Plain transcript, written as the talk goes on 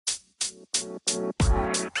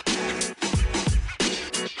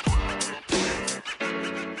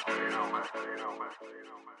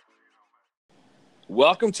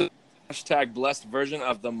Welcome to the hashtag blessed version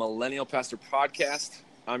of the Millennial Pastor Podcast.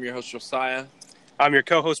 I'm your host, Josiah. I'm your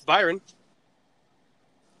co-host, Byron.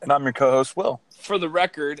 And I'm your co-host, Will. For the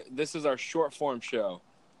record, this is our short form show.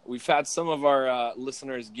 We've had some of our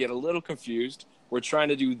listeners get a little confused. We're trying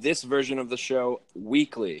to do this version of the show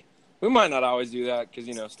weekly. We might not always do that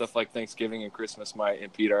because, stuff like Thanksgiving and Christmas might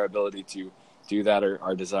impede our ability to do that or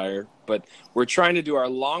our desire. But we're trying to do our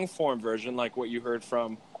long form version like what you heard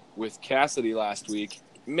from with Cassidy last week,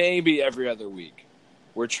 maybe every other week.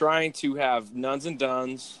 We're trying to have nuns and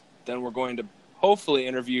duns. Then we're going to hopefully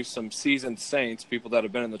interview some seasoned saints, people that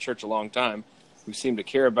have been in the church a long time, who seem to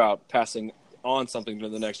care about passing on something to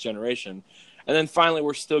the next generation. And then finally,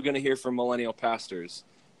 we're still going to hear from millennial pastors.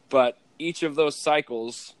 But each of those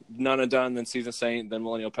cycles, nun and done, then seasoned saint, then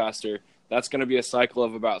millennial pastor, that's going to be a cycle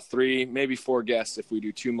of about 3, maybe 4 guests if we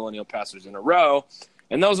do 2 millennial pastors in a row.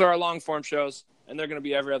 And those are our long form shows. And they're going to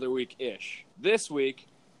be every other week-ish. This week,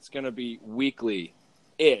 it's going to be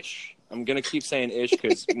weekly-ish. I'm going to keep saying ish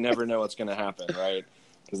because you never know what's going to happen, right?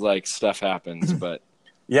 Because, stuff happens, but...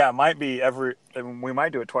 Yeah, it might be we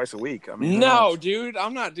might do it twice a week. No, dude,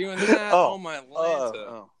 I'm not doing that. Oh my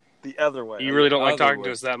Lanta. The other way. You really don't like talking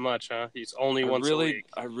to us that much, huh? He's only once a week.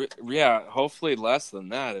 Yeah, hopefully less than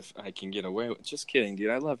that if I can get away with it. Just kidding,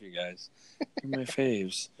 dude. I love you guys. You're my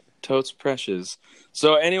faves. Totes precious.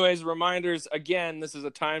 So anyways, reminders, again, this is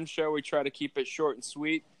a time show. We try to keep it short and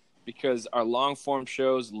sweet because our long-form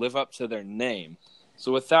shows live up to their name.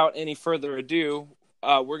 So without any further ado,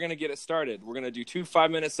 we're going to get it started. We're going to do 2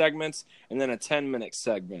 5-minute segments and then a 10-minute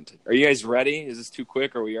segment. Are you guys ready? Is this too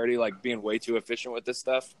quick? Are we already being way too efficient with this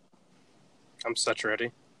stuff? I'm such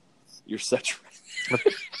ready. You're such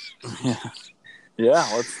ready. Yeah,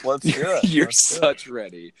 let's do it. You're such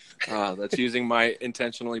ready. That's using my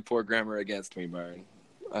intentionally poor grammar against me, Byron.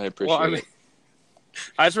 I appreciate it.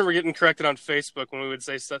 I just remember getting corrected on Facebook when we would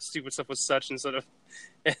say such stupid stuff with such instead of,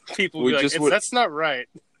 and people would be like, that's not right.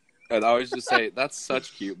 I'd always just say, that's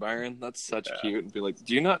such cute, Byron. That's such cute. And be like,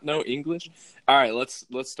 do you not know English? All right, let's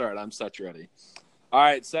start. I'm such ready. All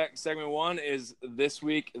right, segment 1 is this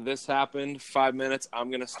week, this happened, 5 minutes. I'm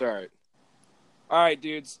going to start. All right,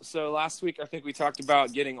 dudes. So last week, I think we talked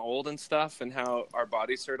about getting old and stuff and how our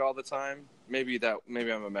bodies hurt all the time. Maybe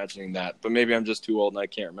I'm imagining that, but maybe I'm just too old and I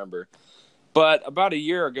can't remember. But about a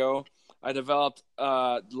year ago, I developed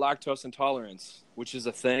lactose intolerance, which is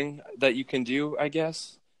a thing that you can do, I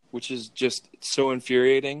guess, which is just so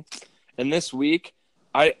infuriating. And this week,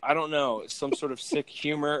 I don't know, some sort of sick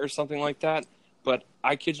humor or something like that, but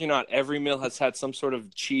I kid you not, every meal has had some sort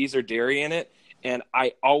of cheese or dairy in it. And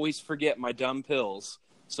I always forget my dumb pills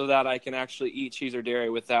so that I can actually eat cheese or dairy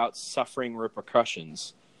without suffering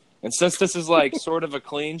repercussions. And since this is sort of a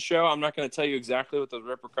clean show, I'm not going to tell you exactly what the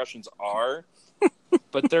repercussions are,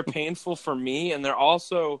 but they're painful for me. And they're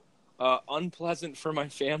also unpleasant for my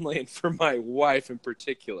family and for my wife in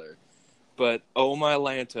particular. But oh my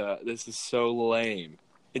Lanta, this is so lame.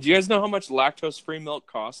 And do you guys know how much lactose-free milk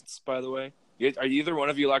costs, by the way? Are either one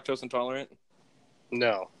of you lactose intolerant?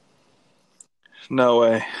 No. No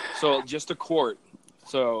way. So just a quart.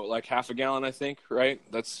 So half a gallon, I think, right?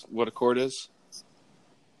 That's what a quart is?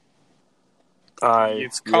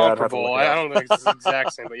 It's comparable. I don't know if it's the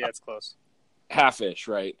exact same, but yeah, it's close. Half-ish,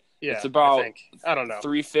 right? Yeah, it's about I don't know.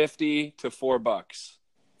 $3.50 to $4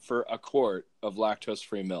 for a quart of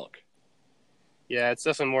lactose-free milk. Yeah, it's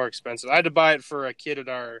definitely more expensive. I had to buy it for a kid at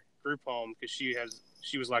our group home because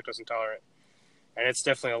she was lactose intolerant, and it's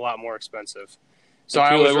definitely a lot more expensive. So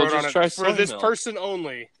I always wrote on it for this person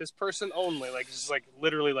only. This person only.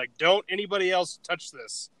 Literally, don't anybody else touch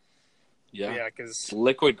this. Yeah, because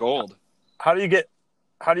liquid gold. How do you get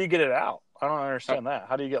it out? I don't understand that.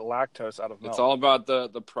 How do you get lactose out of milk? It's all about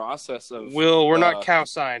the process of. Will, we're not cow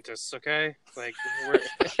scientists, okay? We're.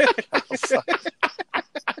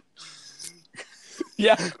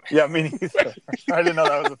 Yeah, me neither. I didn't know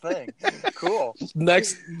that was a thing. Cool.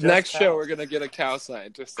 Next show, we're gonna get a cow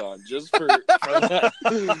scientist on just for that.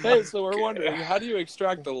 Hey, so we're wondering, how do you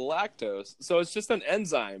extract the lactose? So it's just an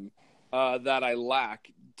enzyme that I lack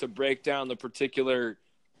to break down the particular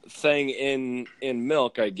thing in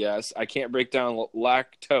milk. I guess I can't break down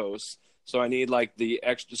lactose, so I need the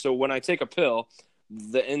extra. So when I take a pill,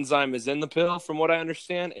 the enzyme is in the pill, from what I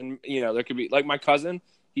understand, and there could be my cousin.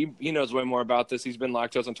 He knows way more about this. He's been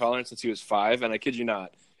lactose intolerant since he was 5, and I kid you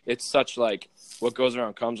not, it's such what goes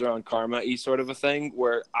around comes around karma-y sort of a thing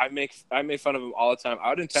where I make fun of him all the time. I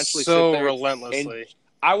would intentionally sit there relentlessly.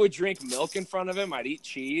 I would drink milk in front of him. I'd eat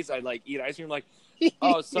cheese. I'd eat ice cream.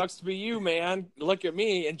 oh, it sucks to be you, man. Look at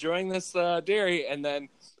me enjoying this dairy. And then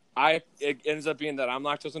it ends up being that I'm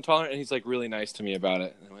lactose intolerant, and he's like really nice to me about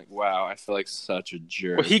it. And I'm like, wow, I feel like such a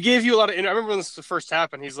jerk. Well, he gave you a lot of. I remember when this first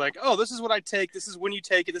happened. He's like, "Oh, this is what I take. This is when you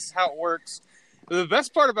take it. This is how it works." The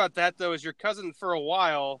best part about that, though, is your cousin for a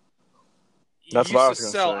while. That's what I was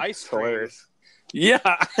going to sell ice cream. Hilarious.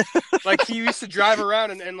 Yeah, like he used to drive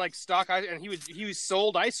around and like stock ice, and he was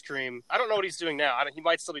sold ice cream. I don't know what he's doing now. He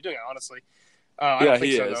might still be doing it, honestly. I don't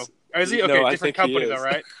think so, though. Is he? Okay, no, different company, though,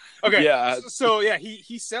 right? Okay. Yeah. So yeah,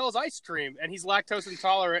 he sells ice cream, and he's lactose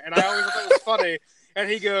intolerant, and I always thought it was funny. And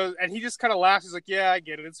he goes, and he just kind of laughs. He's like, "Yeah, I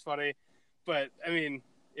get it. It's funny," but I mean,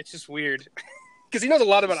 it's just weird because he knows a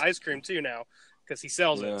lot about ice cream too now because he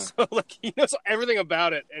sells it. So like he knows everything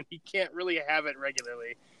about it, and he can't really have it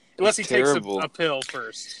regularly unless he takes a pill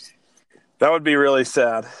first. That would be really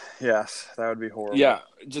sad. Yes, that would be horrible. Yeah,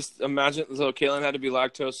 just imagine. So Caitlin had to be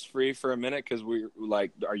lactose free for a minute because we're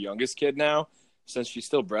like our youngest kid now, since she's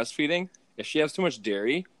still breastfeeding. If she has too much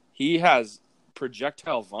dairy, he has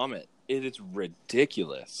projectile vomit. It is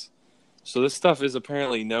ridiculous. So this stuff is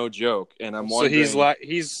apparently no joke, and I'm wondering. So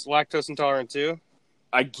he's lactose intolerant too?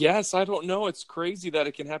 I guess. I don't know. It's crazy that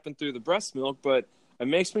it can happen through the breast milk, but it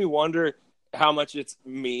makes me wonder how much it's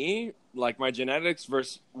me, like my genetics,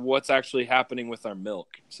 versus what's actually happening with our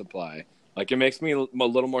milk supply. Like it makes me a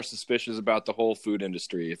little more suspicious about the whole food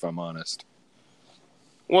industry, if I'm honest.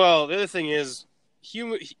 Well, the other thing is,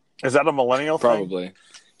 is that a millennial thing? Probably.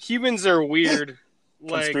 Humans are weird.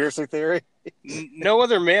 Like, conspiracy theory? No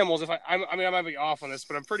other mammals, I might be off on this,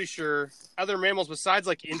 but I'm pretty sure other mammals besides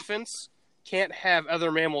like infants can't have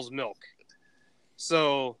other mammals' milk.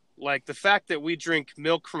 So, like, the fact that we drink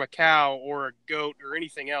milk from a cow or a goat or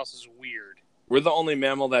anything else is weird. We're the only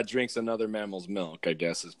mammal that drinks another mammal's milk, I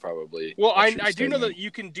guess, is probably. Well, I do know that you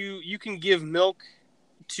can give milk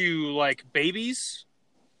to like babies.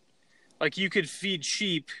 Like you could feed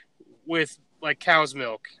sheep with like cow's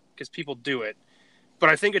milk because people do it. But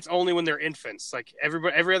I think it's only when they're infants. Like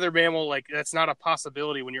every other mammal, like that's not a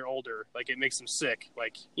possibility when you're older. Like it makes them sick.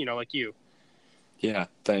 Like like you. Yeah,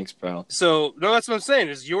 thanks, pal. So no, that's what I'm saying.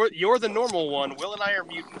 Is you're the normal one. Will and I are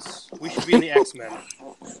mutants. We should be in the X-Men.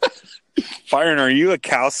 Byron, are you a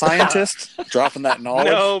cow scientist? Dropping that knowledge?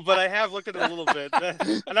 No, but I have looked at it a little bit,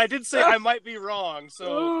 and I did say I might be wrong.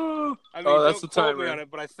 So I mean, that's don't quote me on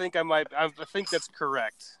it, but I think I might. I think that's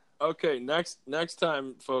correct. Okay, next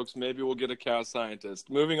time, folks, maybe we'll get a cow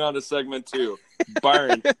scientist. Moving on to segment 2.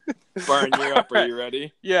 Byron, you're up. Are you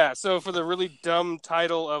ready? Yeah, so for the really dumb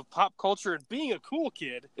title of Pop Culture and Being a Cool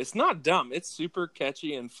Kid. It's not dumb. It's super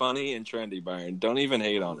catchy and funny and trendy, Byron. Don't even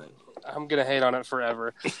hate on it. I'm going to hate on it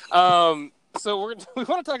forever. So we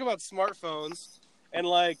want to talk about smartphones. And,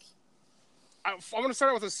 like, I'm going to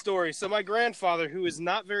start out with a story. So my grandfather, who is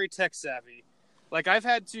not very tech-savvy, like, I've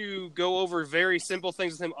had to go over very simple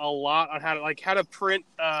things with him a lot on how to print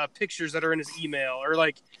pictures that are in his email or,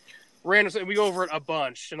 like, random. We go over it a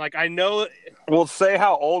bunch. And, like, I know. Well, say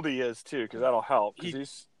how old he is, too, because that'll help.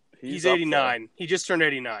 He's 89. He just turned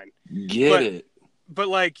 89. Get it. But,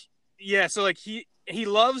 like, yeah, so, like, he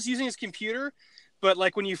loves using his computer, but,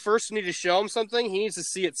 like, when you first need to show him something, he needs to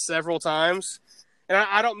see it several times. And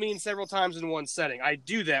I don't mean several times in one setting. I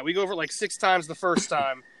do that. We go over it, like, 6 times the first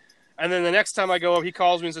time. And then the next time I go up, he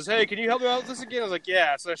calls me and says, "Hey, can you help me out with this again?" I was like,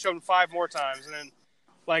 "Yeah." So I showed him 5 more times. And then,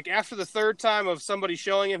 like, after the 3rd time of somebody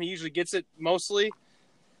showing him, he usually gets it mostly.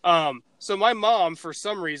 So my mom, for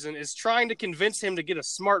some reason, is trying to convince him to get a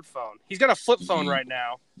smartphone. He's got a flip phone right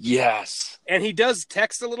now. Yes. And he does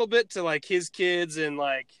text a little bit to, like, his kids and,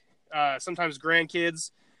 like, sometimes grandkids.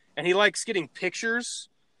 And he likes getting pictures.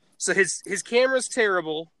 So his camera's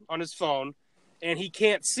terrible on his phone. And he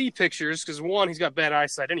can't see pictures because, one, he's got bad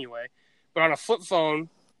eyesight anyway. But on a flip phone,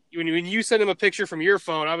 when you send him a picture from your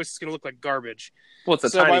phone, obviously it's going to look like garbage. Well, it's a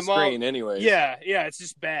tiny screen anyway. Yeah, it's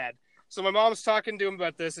just bad. So my mom's talking to him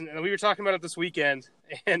about this, and we were talking about it this weekend.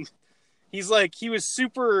 And he's like, he was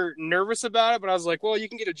super nervous about it, but I was like, well, you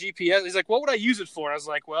can get a GPS. He's like, what would I use it for? And I was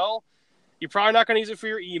like, well, you're probably not going to use it for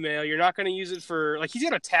your email. You're not going to use it for, like, he's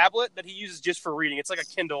got a tablet that he uses just for reading. It's like a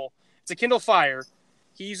Kindle. It's a Kindle Fire.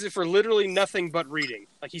 He uses it for literally nothing but reading.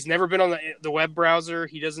 Like, he's never been on the web browser.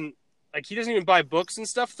 He doesn't even buy books and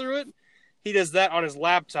stuff through it. He does that on his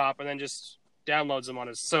laptop and then just downloads them on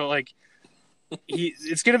his. So, like,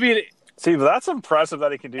 it's going to be. See, but that's impressive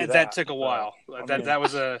that he can do that. That took a while. That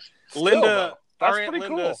was a Linda. Our Aunt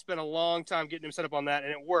Linda spent a long time getting him set up on that,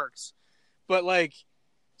 and it works. But, like,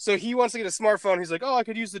 so he wants to get a smartphone. He's like, oh, I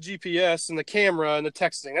could use the GPS and the camera and the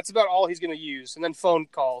texting. That's about all he's going to use, and then phone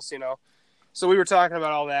calls, So we were talking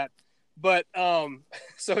about all that. But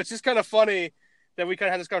so it's just kind of funny that we kind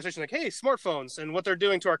of had this conversation like, hey, smartphones and what they're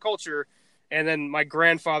doing to our culture. And then my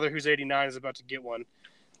grandfather, who's 89, is about to get one.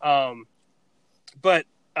 But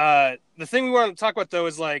the thing we want to talk about, though,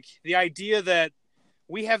 is like the idea that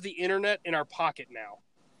we have the internet in our pocket now.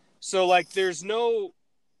 So like there's no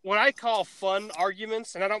what I call fun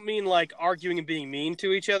arguments. And I don't mean like arguing and being mean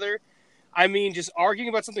to each other. I mean just arguing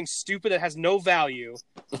about something stupid that has no value.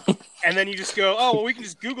 And then you just go, oh, well, we can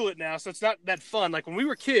just Google it now. So it's not that fun. Like when we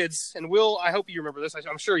were kids, and Will, I hope you remember this.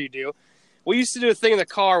 I'm sure you do. We used to do a thing in the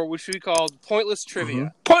car which we called pointless trivia. Mm-hmm.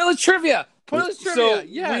 Pointless trivia! Pointless trivia! So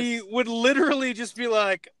yes. We would literally just be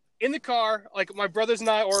like, in the car, like my brothers and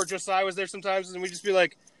I, or Josiah was there sometimes, and we'd just be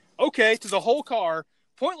like, okay, to the whole car,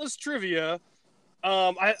 pointless trivia.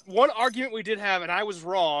 One argument we did have, and I was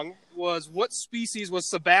wrong, was what species was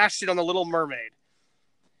Sebastian on The Little Mermaid?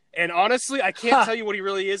 And honestly, I can't tell you what he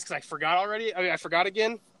really is because I forgot already. I forgot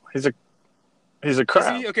again. He's a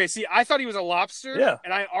crab. Okay, see, I thought he was a lobster. Yeah.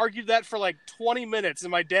 And I argued that for like 20 minutes.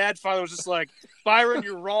 And my dad finally was just like, Byron,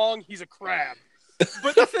 you're wrong. He's a crab.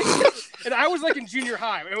 But the thing is, and I was like in junior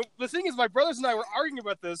high. And the thing is, my brothers and I were arguing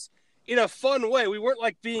about this in a fun way. We weren't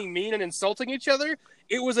like being mean and insulting each other.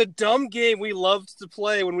 It was a dumb game we loved to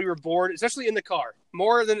play when we were bored, especially in the car.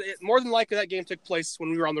 More than likely that game took place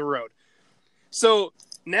when we were on the road. So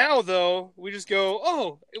now, though, we just go,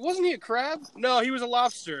 oh, wasn't he a crab? No, he was a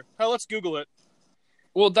lobster. Hell, let's Google it.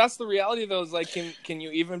 Well, that's the reality, though, is like, can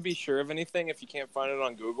you even be sure of anything if you can't find it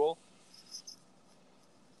on Google?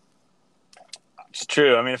 It's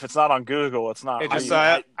true. I mean, if it's not on Google, it's not.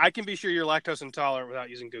 Hey, I can be sure you're lactose intolerant without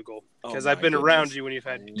using Google because I've been around you when you've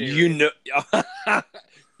had dairy. You know,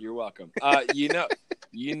 you're welcome.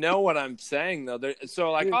 You know what I'm saying though.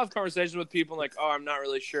 So like, I'll have conversations with people like, oh, I'm not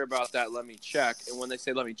really sure about that. Let me check. And when they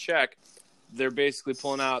say let me check, they're basically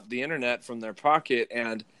pulling out the internet from their pocket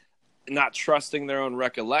and not trusting their own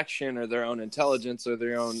recollection or their own intelligence or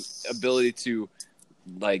their own ability to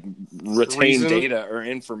like retain data or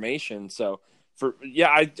information. So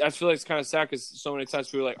I feel like it's kind of sad because so many times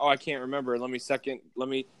people are like, oh, I can't remember. Let me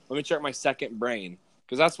check my second brain,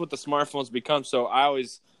 because that's what the smartphones become. So I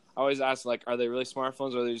always ask, like, are they really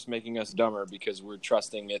smartphones, or are they just making us dumber because we're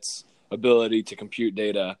trusting its ability to compute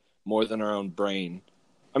data more than our own brain?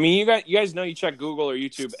 I mean, you guys know you check Google or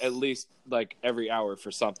YouTube at least like every hour for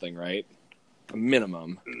something, right? A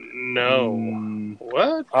minimum. No.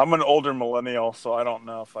 What? I'm an older millennial, so I don't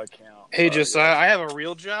know if I count. Hey, Josiah, I have a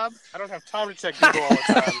real job. I don't have time to check Google all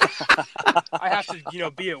the time. I have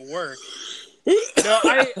to, be at work. No,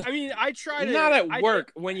 I try to. Not at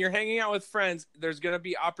work. When you're hanging out with friends, there's going to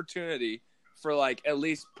be opportunity for like at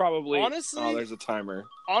least probably. Honestly, oh, there's a timer.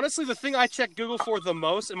 Honestly, the thing I check Google for the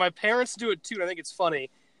most, and my parents do it too, and I think it's funny.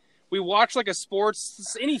 We watch like a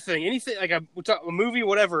sports, anything like a movie,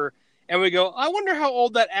 whatever, and we go, I wonder how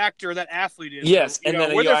old that actor, that athlete is. Yes, and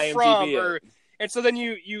then where they're from, and so then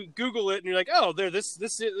you Google it, and you're like, oh, they're this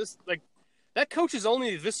like. That coach is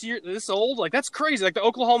only this old? Like, that's crazy. Like, the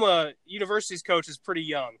Oklahoma University's coach is pretty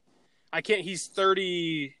young. He's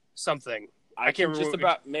 30-something. I can't remember. Just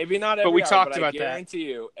about, maybe not every but we hour, talked but about I guarantee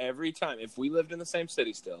you, every time, if we lived in the same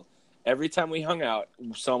city still, every time we hung out,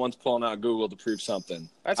 someone's pulling out Google to prove something.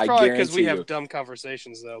 That's probably because we have dumb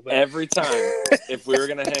conversations, though. But... Every time, if we were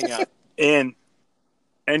going to hang out.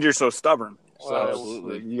 And you're so stubborn. So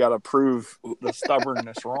absolutely. You got to prove the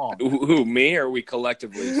stubbornness wrong. Who, me, or are we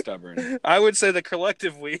collectively stubborn? I would say the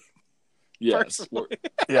collective we. Yes.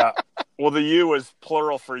 Yeah. Well, the you was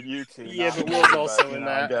plural for you two. Yeah, but Will's also in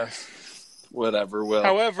that. I guess. Whatever, Will.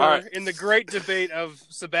 However, in the great debate of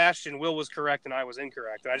Sebastian, Will was correct and I was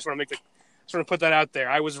incorrect. And I just want to put that out there.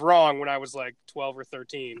 I was wrong when I was like 12 or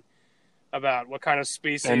 13. About what kind of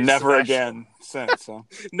species. And never again since. Huh?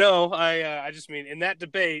 No, I just mean in that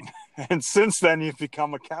debate. And since then, you've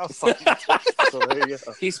become a cow scientist. So there you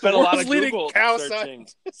go. He spent a lot of Google searching.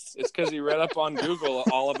 It's because he read up on Google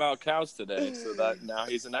all about cows today, so that now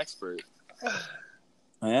he's an expert.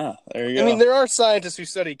 Yeah, there you go. I mean, there are scientists who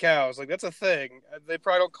study cows. Like, that's a thing. They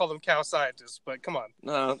probably don't call them cow scientists, but come on.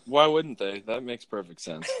 No, why wouldn't they? That makes perfect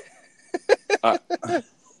sense.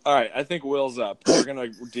 All right, I think Will's up. We're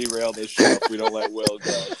going to derail this show if we don't let Will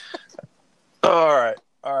go. All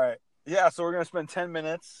right. Yeah, so we're going to spend 10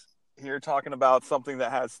 minutes here talking about something that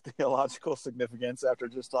has theological significance after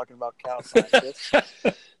just talking about cow scientists.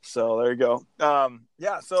 So there you go.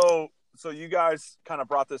 So you guys kind of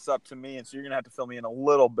brought this up to me, and so you're going to have to fill me in a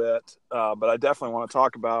little bit. But I definitely want to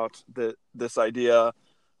talk about this idea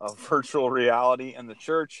of virtual reality in the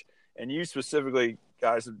church. And you specifically,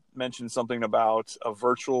 guys, have mentioned something about a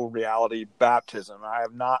virtual reality baptism. I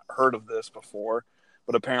have not heard of this before,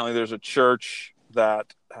 but apparently there's a church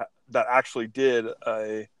that actually did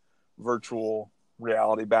a virtual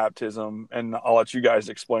reality baptism, and I'll let you guys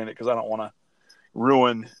explain it because I don't want to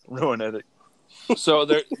ruin it. So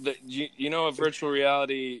you know what virtual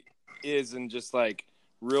reality is in just like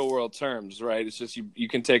real world terms, right? It's just you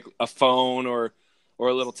can take a phone or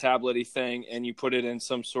a little tablet-y thing and you put it in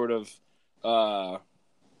some sort of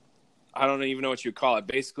I don't even know what you call it.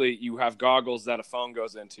 Basically, you have goggles that a phone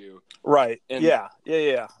goes into. Right. And, yeah,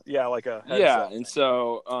 like a headset. Yeah, and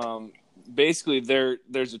so basically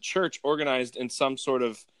there's a church organized in some sort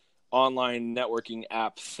of online networking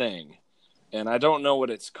app thing. And I don't know what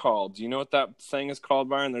it's called. Do you know what that thing is called,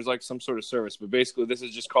 Byron? There's like some sort of service, but basically this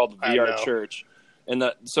is just called the VR Church. And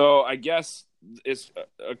so I guess it's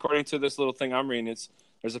according to this little thing I'm reading,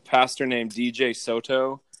 there's a pastor named DJ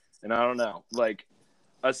Soto, and I don't know, like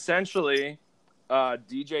essentially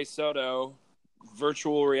DJ Soto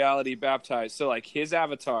virtual reality baptized. So like his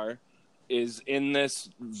avatar is in this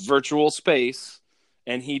virtual space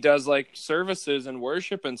and he does like services and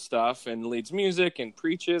worship and stuff and leads music and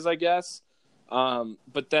preaches, I guess.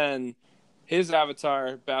 But then his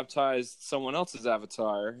avatar baptized someone else's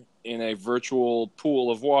avatar in a virtual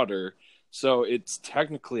pool of water. So it's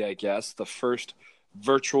technically, I guess, the first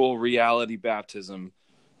virtual reality baptism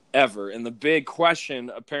ever. And the big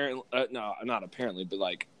question, apparently, no, not apparently, but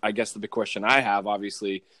like, I guess the big question I have,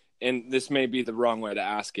 obviously, and this may be the wrong way to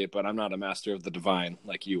ask it, but I'm not a master of the divine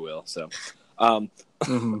like you will. So, I'll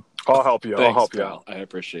help you. Thanks, I'll help you out. I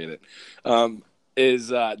appreciate it.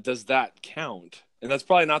 Does that count? And that's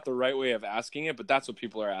probably not the right way of asking it, but that's what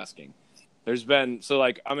people are asking. There's been, so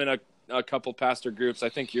like, I'm in a couple pastor groups. I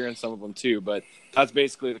think you're in some of them too, but that's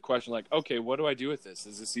basically the question. Like, okay, what do I do with this?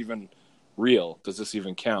 Is this even real? Does this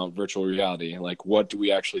even count? Virtual reality? Like, what do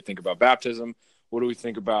we actually think about baptism? What do we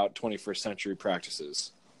think about 21st century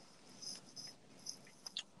practices?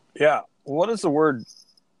 Yeah. What is the word?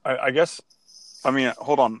 I guess, I mean,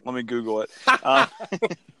 hold on. Let me Google it.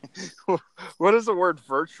 What does the word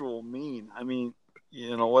virtual mean? I mean,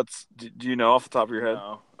 you know, do you know off the top of your head?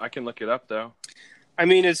 No, I can look it up though. I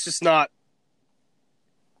mean, it's just not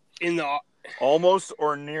in the almost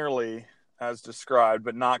or nearly as described,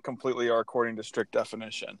 but not completely or according to strict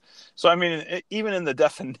definition. So, I mean, even in the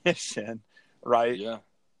definition, right? Yeah.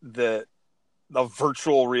 The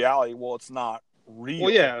virtual reality, well, it's not real.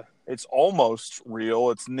 Well, yeah. It's almost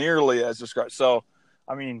real. It's nearly as described. So,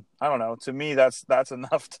 I mean, I don't know. To me, that's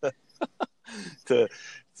enough to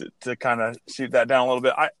kind of shoot that down a little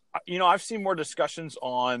bit. I've seen more discussions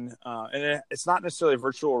on, and it's not necessarily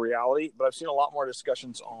virtual reality, but I've seen a lot more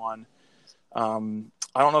discussions on.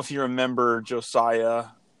 I don't know if you remember Josiah.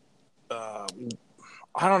 I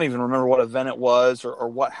don't even remember what event it was or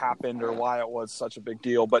what happened or why it was such a big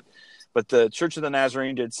deal. But the Church of the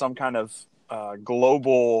Nazarene did some kind of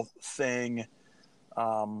global thing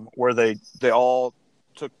where they all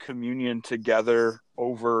took communion together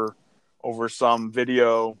over some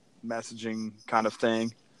video messaging kind of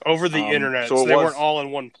thing over the internet. So they weren't all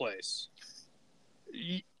in one place.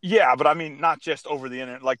 Yeah, but I mean, not just over the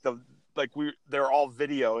internet. They're all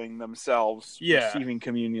videoing themselves receiving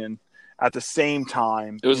communion at the same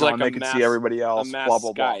time. It was like they could see everybody else. A mass blah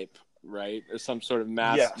blah Skype, blah. Right? Or some sort of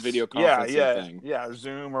mass video conferencing thing. Yeah,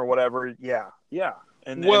 Zoom or whatever. Yeah.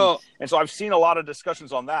 And so I've seen a lot of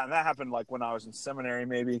discussions on that, and that happened like when I was in seminary,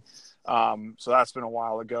 maybe. So that's been a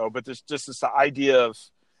while ago. But this idea of,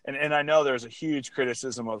 and I know there's a huge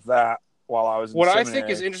criticism of that while I was in seminary. What I think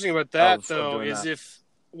is interesting about that, though, is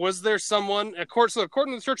was there someone, according to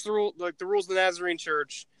the church, the rules of the Nazarene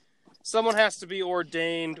Church, someone has to be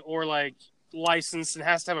ordained or like licensed and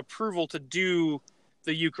has to have approval to do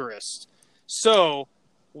the Eucharist. So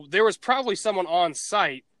there was probably someone on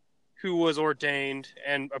site who was ordained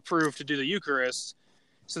and approved to do the Eucharist.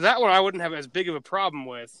 So that one I wouldn't have as big of a problem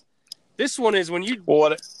with. This one is when you...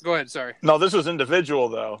 Go ahead, sorry. No, this was individual,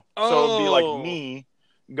 though. Oh. So it'd be like me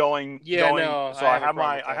going... No. So I have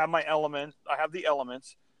my element. I have the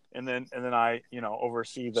elements, and then I,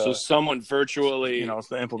 oversee the... So someone virtually... it's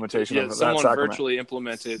the implementation of that sacrament. Someone virtually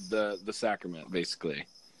implemented the sacrament, basically.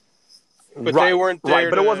 But they weren't there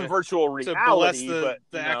but it wasn't virtual reality. To bless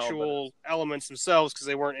the actual elements themselves because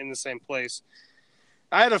they weren't in the same place.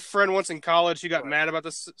 I had a friend once in college who got mad about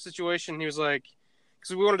this situation. He was like,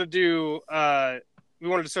 because we wanted to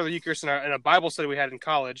start the Eucharist in a Bible study we had in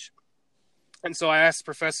college. And so I asked the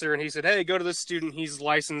professor, and he said, hey, go to this student. He's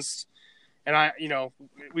licensed, and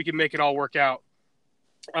we can make it all work out.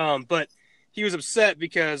 But he was upset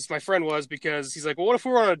because he's like, well, what if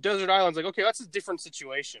we were on a desert island? It's like, okay, that's a different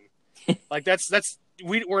situation. Like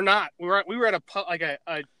we were at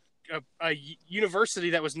a university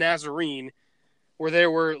that was Nazarene, where there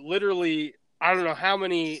were literally, I don't know how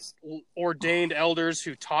many ordained elders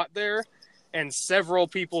who taught there, and several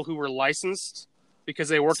people who were licensed because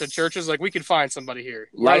they worked at churches. Like, we could find somebody here.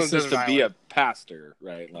 Licensed to be a pastor,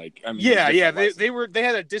 right? Like, I mean, yeah. They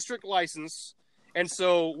had a district license, and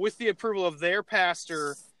so with the approval of their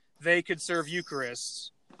pastor, they could serve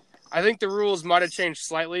Eucharist. I think the rules might have changed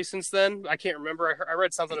slightly since then. I can't remember. I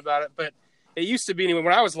read something about it, but it used to be anyway.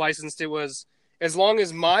 When I was licensed, it was as long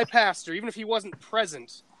as my pastor, even if he wasn't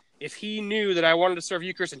present, if he knew that I wanted to serve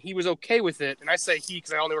Eucharist and he was okay with it, and I say he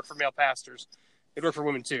because I only work for male pastors. It worked for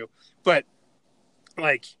women too. But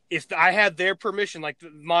like, if I had their permission, like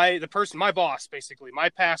my boss, basically, my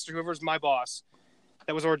pastor, whoever's my boss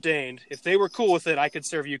that was ordained, if they were cool with it, I could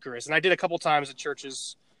serve Eucharist. And I did a couple times at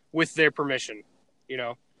churches with their permission, you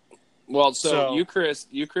know. Well, so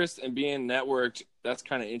Eucharist and being networked, that's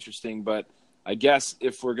kind of interesting. But I guess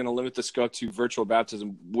if we're going to limit the scope to virtual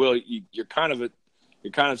baptism, Will, you're kind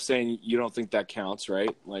of saying you don't think that counts,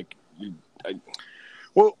 right? Like,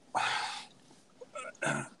 well,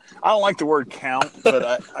 I don't like the word count,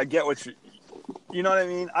 but I get what you know what I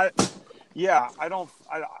mean? I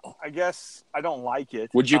guess I don't like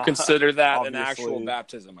it. Would you consider that an actual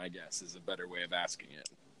baptism, I guess, is a better way of asking it?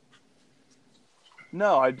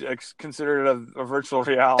 No, I consider it a virtual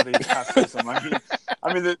reality baptism.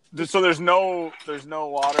 I mean, so there's no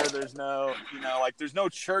water, there's no, there's no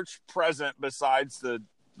church present besides the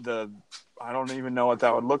I don't even know what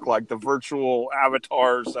that would look like. The virtual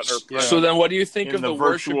avatars that are present. So then, what do you think of the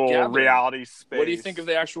virtual worship gathering? Reality space? What do you think of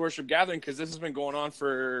the actual worship gathering? Because this has been going on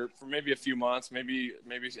for maybe a few months, maybe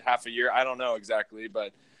half a year. I don't know exactly,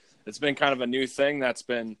 but it's been kind of a new thing that's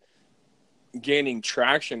been gaining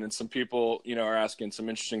traction, and some people, are asking some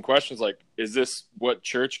interesting questions like, is this what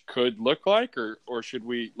church could look like, or should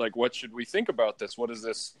we, like, what should we think about this? What does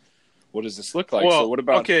this look like? Well, so what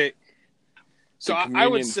about so I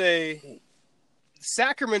would say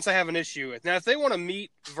sacraments I have an issue with. Now, if they want to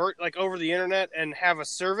meet over the internet and have a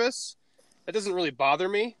service, that doesn't really bother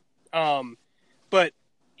me. But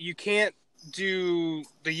you can't do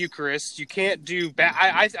the Eucharist. You can't do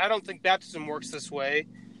I don't think baptism works this way.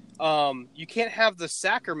 You can't have the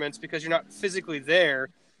sacraments because you're not physically there.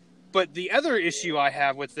 But the other issue I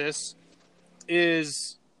have with this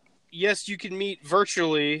is, yes, you can meet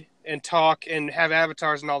virtually and talk and have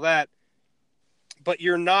avatars and all that, but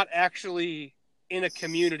you're not actually in a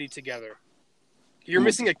community together. You're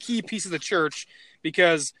missing a key piece of the church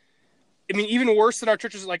because, even worse than our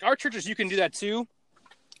churches, like our churches, you can do that too,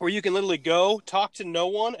 where you can literally go, talk to no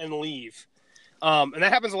one, and leave. And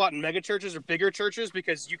that happens a lot in mega churches or bigger churches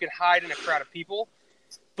because you can hide in a crowd of people.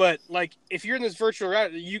 But like, if you're in this virtual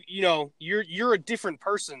reality, you're a different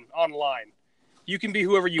person online. You can be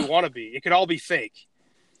whoever you want to be. It could all be fake,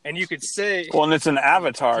 and you could say, well, and it's an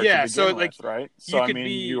avatar. Yeah, to begin with, right? So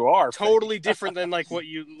you are totally different than like what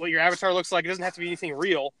your avatar looks like. It doesn't have to be anything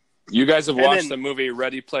real. You guys have watched the movie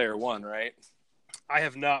Ready Player One, right? I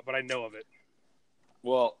have not, but I know of it.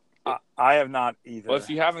 Well, I have not either. Well, if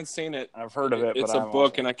you haven't seen it, I've heard of it. It's a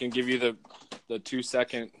book, and I can give you the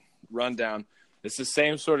 2-second rundown. It's the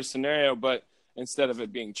same sort of scenario, but instead of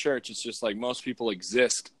it being church, it's just like most people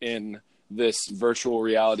exist in this virtual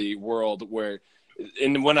reality world where,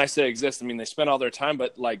 and when I say exist, I mean they spend all their time,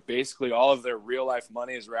 but like basically all of their real life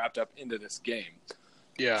money is wrapped up into this game.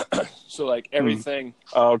 Yeah. So like everything,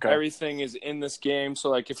 everything is in this game. So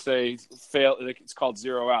like if they fail, it's called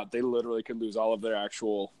zero out. They literally could lose all of their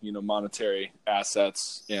actual, monetary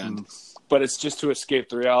assets, and but it's just to escape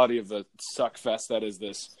the reality of the suck fest that is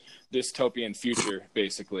this dystopian future,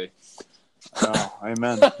 basically. Oh,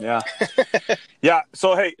 amen. Yeah. Yeah.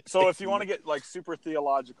 So, hey, if you want to get like super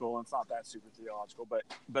theological, and it's not that super theological, but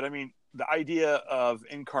the idea of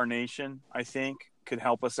incarnation, I think, could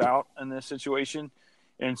help us out in this situation.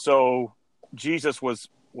 And so Jesus was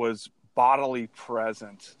bodily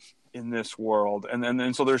present in this world.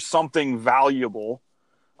 And so there's something valuable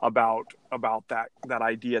about that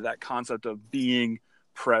idea, that concept of being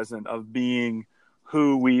present, of being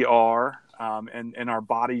who we are. And our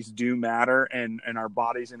bodies do matter, and our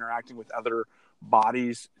bodies interacting with other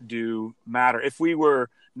bodies do matter. If we were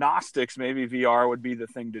Gnostics, maybe VR would be the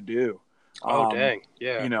thing to do. Dang.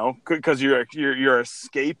 Yeah. Because you're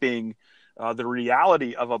escaping the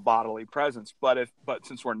reality of a bodily presence. But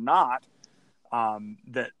since we're not,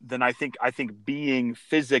 then I think being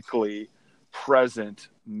physically present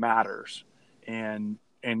matters, and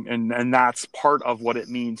that's part of what it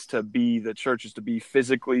means to be the church, is to be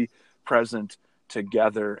physically present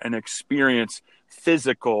together and experience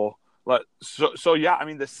physical. So yeah,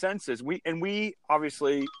 the senses. We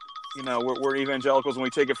obviously, we're evangelicals and we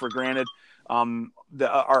take it for granted.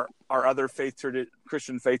 Our other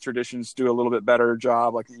Christian faith traditions do a little bit better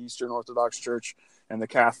job, like the Eastern Orthodox Church and the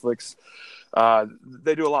Catholics,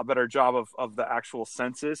 they do a lot better job of the actual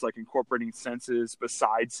senses, like incorporating senses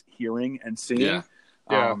besides hearing and seeing.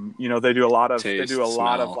 Yeah. You know, they do a lot of taste,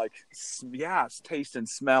 lot of like, taste and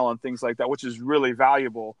smell and things like that, which is really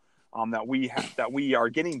valuable. That we are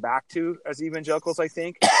getting back to as evangelicals, I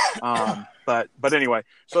think. But anyway,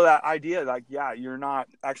 so that idea, like, you're not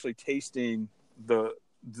actually tasting the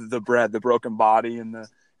bread, the broken body, and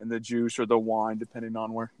the juice or the wine, depending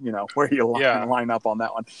on where you line up on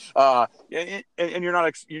that one. And you're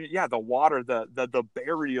not, the water, the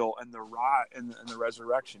burial and the rot and the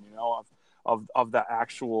resurrection, of the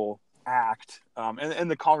actual act, and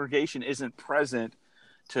the congregation isn't present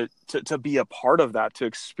to be a part of that, to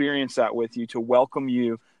experience that with you, to welcome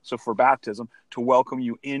you. So for baptism, to welcome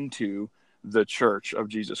you into the church of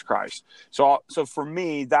Jesus Christ. So for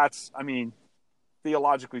me, that's,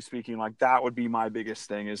 theologically speaking, like, that would be my biggest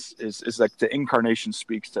thing is like the incarnation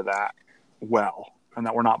speaks to that well, and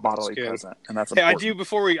that we're not bodily present. And that's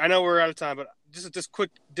important. I know we're out of time, but just a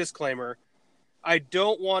quick disclaimer. I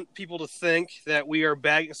don't want people to think that we are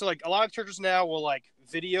bagging. So, like, a lot of churches now will, like,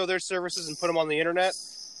 video their services and put them on the internet.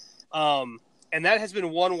 And that has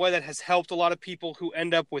been one way that has helped a lot of people who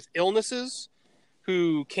end up with illnesses,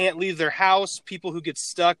 who can't leave their house, people who get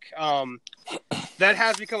stuck. That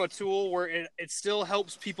has become a tool where it still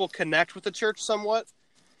helps people connect with the church somewhat.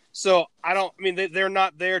 So they're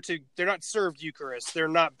not they're not served Eucharist. They're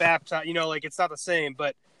not baptized, it's not the same,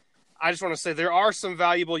 but I just want to say there are some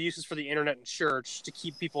valuable uses for the internet and church to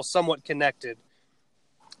keep people somewhat connected.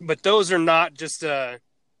 But those are not just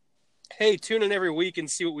hey, tune in every week and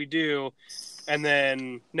see what we do, and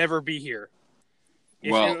then never be here.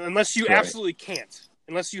 Unless you absolutely can't.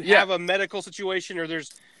 Unless you have a medical situation or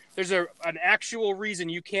there's an actual reason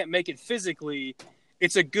you can't make it physically,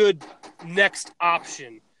 it's a good next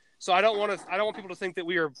option. So I don't want people to think that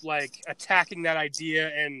we are, like, attacking that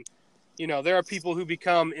idea. And there are people who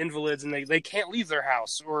become invalids and they can't leave their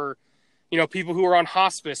house, or people who are on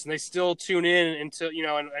hospice and they still tune in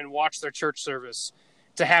and watch their church service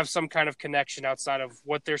to have some kind of connection outside of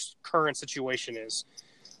what their current situation is.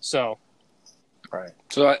 So, right.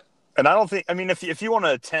 So, and I don't think, if you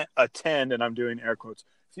want to attend, and I'm doing air quotes,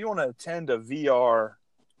 if you want to attend a VR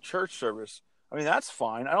church service, that's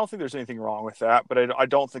fine. I don't think there's anything wrong with that, but I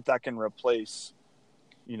don't think that can replace,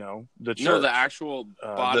 the church. No, the actual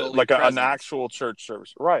bodily an actual church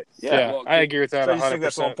service. Right. Yeah. I agree with that. So I just think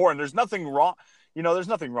that's so important. There's nothing wrong. There's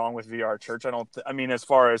nothing wrong with VR church. As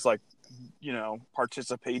far as, like,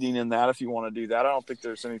 participating in that, if you want to do that, I don't think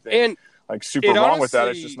there's anything super wrong with that.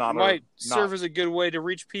 It's just not serve as a good way to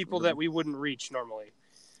reach people that we wouldn't reach normally.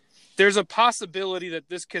 There's a possibility that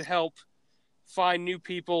this could help find new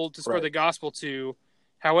people to spread the gospel to.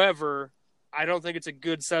 However, I don't think it's a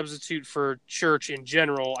good substitute for church in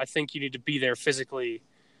general. I think you need to be there physically.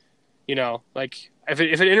 If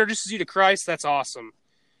it introduces you to Christ, that's awesome.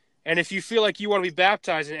 And if you feel like you want to be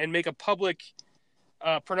baptized and make a public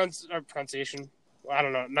pronunciation, I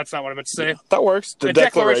don't know, that's not what I meant to say. That works. The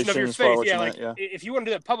declaration of your faith. If you want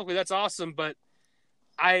to do that publicly, that's awesome. But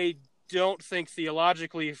I don't think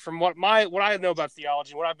theologically, from what I know about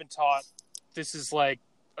theology, what I've been taught, this is like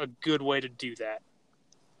a good way to do that.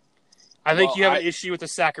 I think you have an issue with the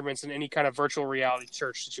sacraments in any kind of virtual reality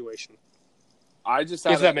church situation. I just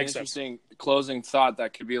have an interesting closing thought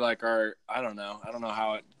that could be like I don't know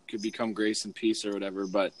how it could become Grace and Peace or whatever,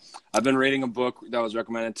 but I've been reading a book that was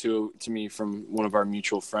recommended to me from one of our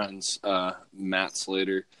mutual friends, Matt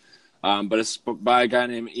Slater. But it's by a guy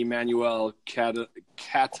named Emmanuel Katongole.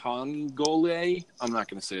 I'm not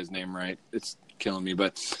going to say his name right. It's killing me.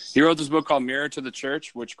 But he wrote this book called Mirror to the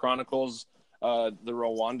Church, which chronicles the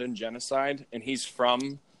Rwandan genocide. And he's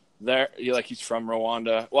from there. He's from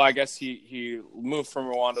Rwanda. Well, I guess he moved from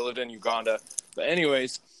Rwanda, lived in Uganda. But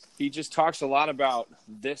anyways, he just talks a lot about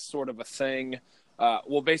this sort of a thing.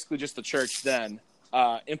 Basically just the church then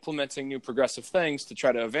implementing new progressive things to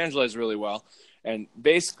try to evangelize really well. And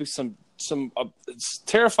basically some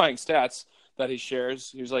terrifying stats that he shares.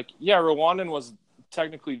 He was like, Rwandan was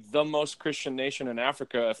technically the most Christian nation in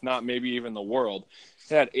Africa, if not maybe even the world.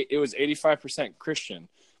 It was 85% Christian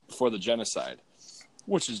before the genocide,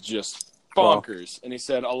 which is just bonkers. And he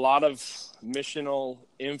said a lot of missional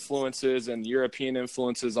influences and European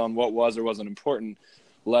influences on what was or wasn't important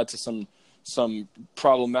led to some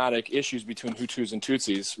problematic issues between Hutus and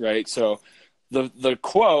Tutsis, right? So the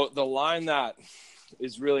quote, the line that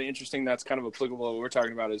is really interesting that's kind of applicable to what we're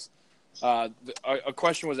talking about is a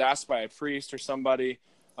question was asked by a priest or somebody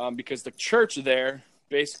because the church there,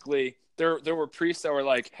 basically, there were priests that were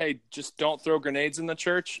like, hey, just don't throw grenades in the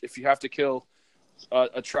church. If you have to kill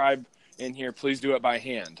a tribe in here, please do it by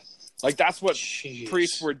hand. Like, that's what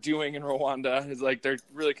priests were doing in Rwanda, is like they're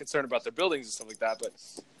really concerned about their buildings and stuff like that. But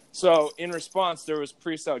so in response, there was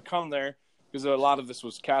priests that would come there, because a lot of this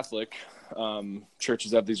was Catholic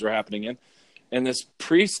churches that these were happening in. And this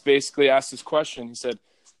priest basically asked this question. He said,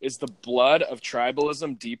 "Is the blood of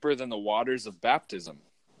tribalism deeper than the waters of baptism?"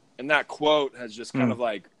 And that quote has just kind of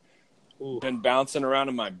like been bouncing around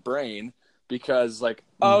in my brain, because like,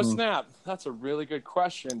 oh snap, that's a really good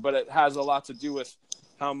question. But it has a lot to do with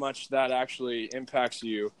how much that actually impacts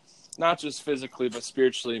you, not just physically, but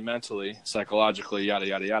spiritually, mentally, psychologically, yada,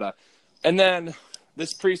 yada, yada. And then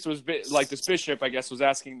this priest was like, this bishop, I guess, was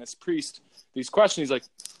asking this priest these questions. He's like,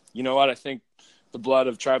 you know what? I think the blood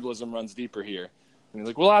of tribalism runs deeper here. And he's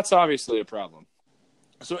like, well, that's obviously a problem.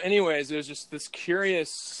 So anyways, there's just this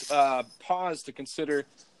curious pause to consider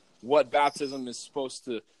what baptism is supposed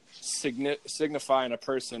to signify in a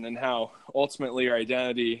person, and how ultimately your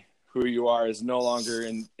identity, who you are, is no longer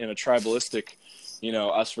in a tribalistic,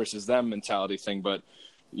 us versus them mentality thing, but,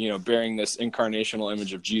 bearing this incarnational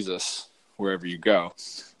image of Jesus wherever you go.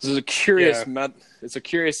 This is a curious, it's a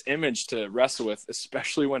curious image to wrestle with,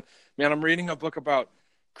 especially when, man, I'm reading a book about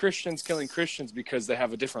Christians killing Christians because they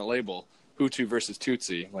have a different label, Hutu versus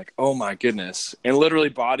Tutsi. I'm like, oh my goodness. And literally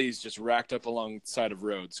bodies just racked up alongside of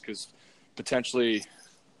roads, because potentially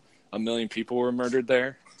 1 million people were murdered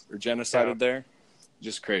there or genocided there.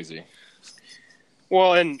 Just crazy.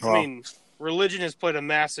 Well, and I mean, religion has played a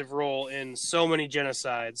massive role in so many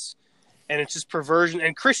genocides, and it's just perversion.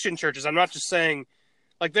 And Christian churches, I'm not just saying,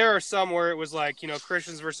 like, there are some where it was like,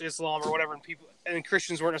 Christians versus Islam or whatever, and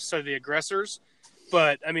Christians weren't necessarily the aggressors.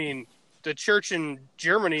 But I mean, the church in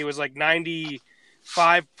Germany was like 95+%.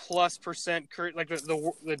 Like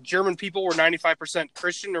the German people were 95%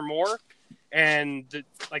 Christian or more, and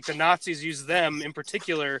the Nazis used them in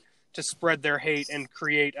particular to spread their hate and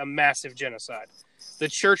create a massive genocide. The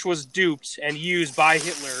church was duped and used by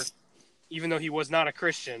Hitler, even though he was not a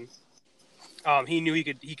Christian. He knew he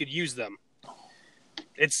could use them.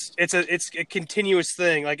 It's a continuous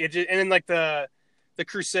thing. Like and then like the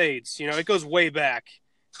Crusades, it goes way back.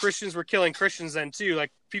 Christians were killing Christians then too. Like,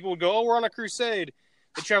 people would go, "Oh, we're on a crusade."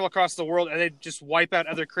 They travel across the world and they just wipe out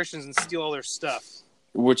other Christians and steal all their stuff.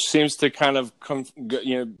 Which seems to kind of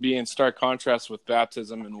be in stark contrast with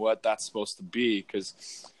baptism and what that's supposed to be,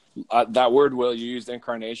 because that word, Will, you used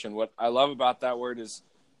incarnation. What I love about that word is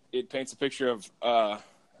it paints a picture of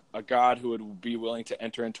a God who would be willing to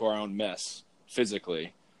enter into our own mess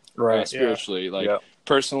physically, right? Spiritually,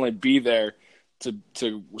 personally be there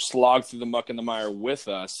to slog through the muck and the mire with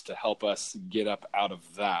us to help us get up out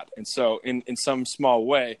of that. And so in some small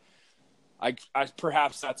way, I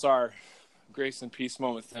perhaps that's our grace and peace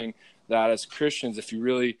moment thing, that as Christians, if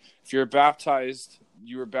you're baptized,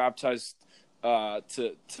 you were baptized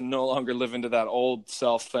to no longer live into that old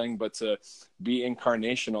self thing, but to be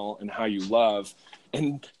incarnational in how you love,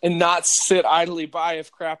 and not sit idly by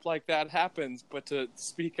if crap like that happens, but to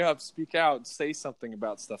speak up, speak out, say something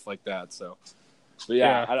about stuff like that. So, but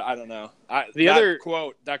I don't know.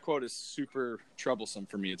 That quote is super troublesome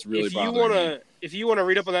for me. It's really bothering me. If you want to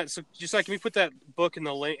read up on that, so just like, can we put that book in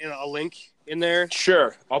a link in there?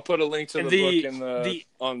 Sure, I'll put a link to the book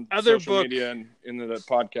on other social media and in the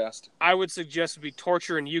podcast. I would suggest would be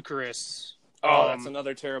Torture and Eucharist. Oh, that's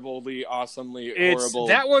another terribly, awesomely horrible.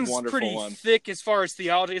 That one's wonderful pretty one. Thick as far as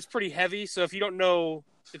theology. It's pretty heavy. So if you don't know,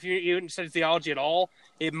 if you didn't study theology at all,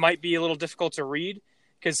 it might be a little difficult to read,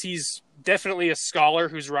 because he's definitely a scholar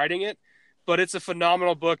who's writing it. But it's a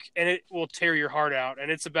phenomenal book, and it will tear your heart out.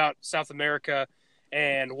 And it's about South America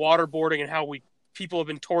and waterboarding and how people have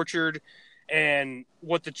been tortured and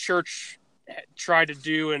what the church tried to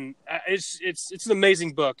do. And it's an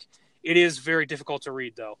amazing book. It is very difficult to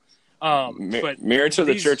read, though. But Marriage to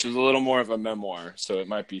the Church is a little more of a memoir, so it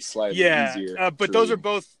might be slightly easier. But those are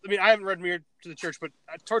both. I mean, I haven't read Marriage to the Church, but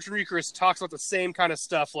Torture and Eucharist talks about the same kind of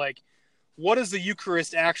stuff. Like, what does the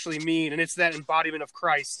Eucharist actually mean? And it's that embodiment of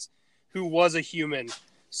Christ, who was a human.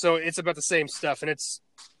 So it's about the same stuff, and it's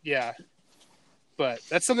But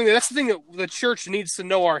that's the thing that the church needs to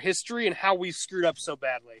know, our history and how we screwed up so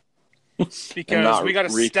badly. Because we got to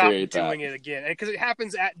stop doing it again, because it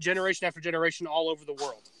happens at generation after generation all over the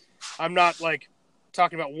world. I'm not like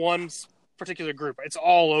talking about one particular group. It's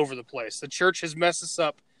all over the place. The church has messed us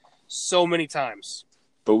up so many times.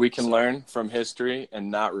 But we can learn from history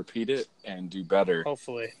and not repeat it and do better.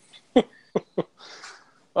 Hopefully. We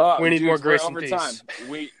need more grace and peace. Time.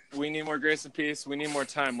 We need more grace and peace. We need more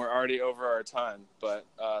time. We're already over our time. But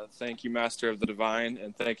thank you, Master of the Divine,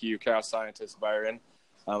 and thank you, Chaos Scientist Byron.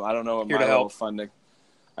 I don't know what my level of funding.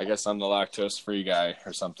 I guess I'm the lactose-free guy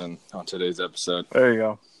or something on today's episode. There you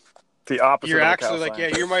go. The opposite. You're of actually like,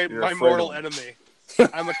 yeah, you're my mortal enemy.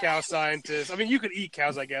 I'm a cow scientist. I mean, you could eat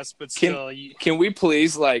cows, I guess, but still. Can we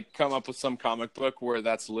please come up with some comic book where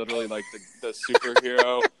that's literally the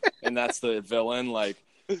superhero and that's the villain,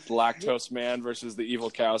 Lactose Man versus the evil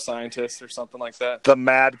cow scientist or something like that? The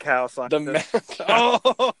mad cow scientist. The mad cow.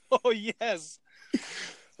 Oh yes.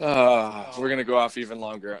 We're gonna go off even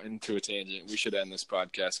longer into a tangent. We should end this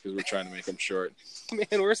podcast because we're trying to make them short.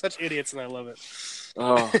 Man, we're such idiots, and I love it.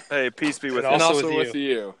 Oh, hey, peace be with you. And also with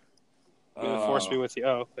you. The force be with you.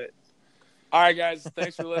 Oh, but... All right, guys.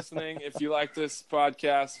 Thanks for listening. If you like this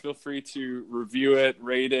podcast, feel free to review it,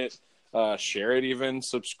 rate it, share it even,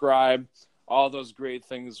 subscribe. All those great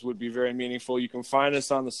things would be very meaningful. You can find us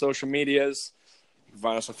on the social medias. You can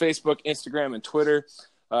find us on Facebook, Instagram, and Twitter.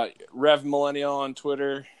 Rev Millennial on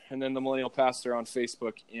Twitter, and then the Millennial Pastor on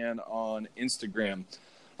Facebook and on Instagram.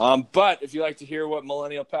 But if you like to hear what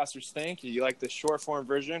Millennial Pastors think, and you like the short form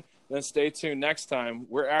version, then stay tuned next time.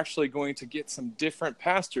 We're actually going to get some different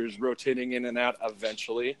pastors rotating in and out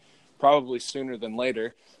eventually, probably sooner than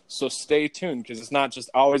later. So stay tuned, because it's not just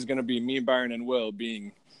always going to be me, Byron, and Will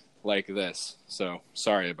being like this. So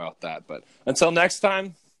sorry about that. But until next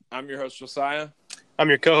time, I'm your host, Josiah. I'm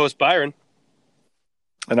your co-host, Byron.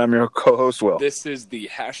 And I'm your co-host, Will. This is the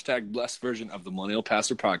 #blessed version of the Millennial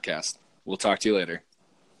Pastor Podcast. We'll talk to you later.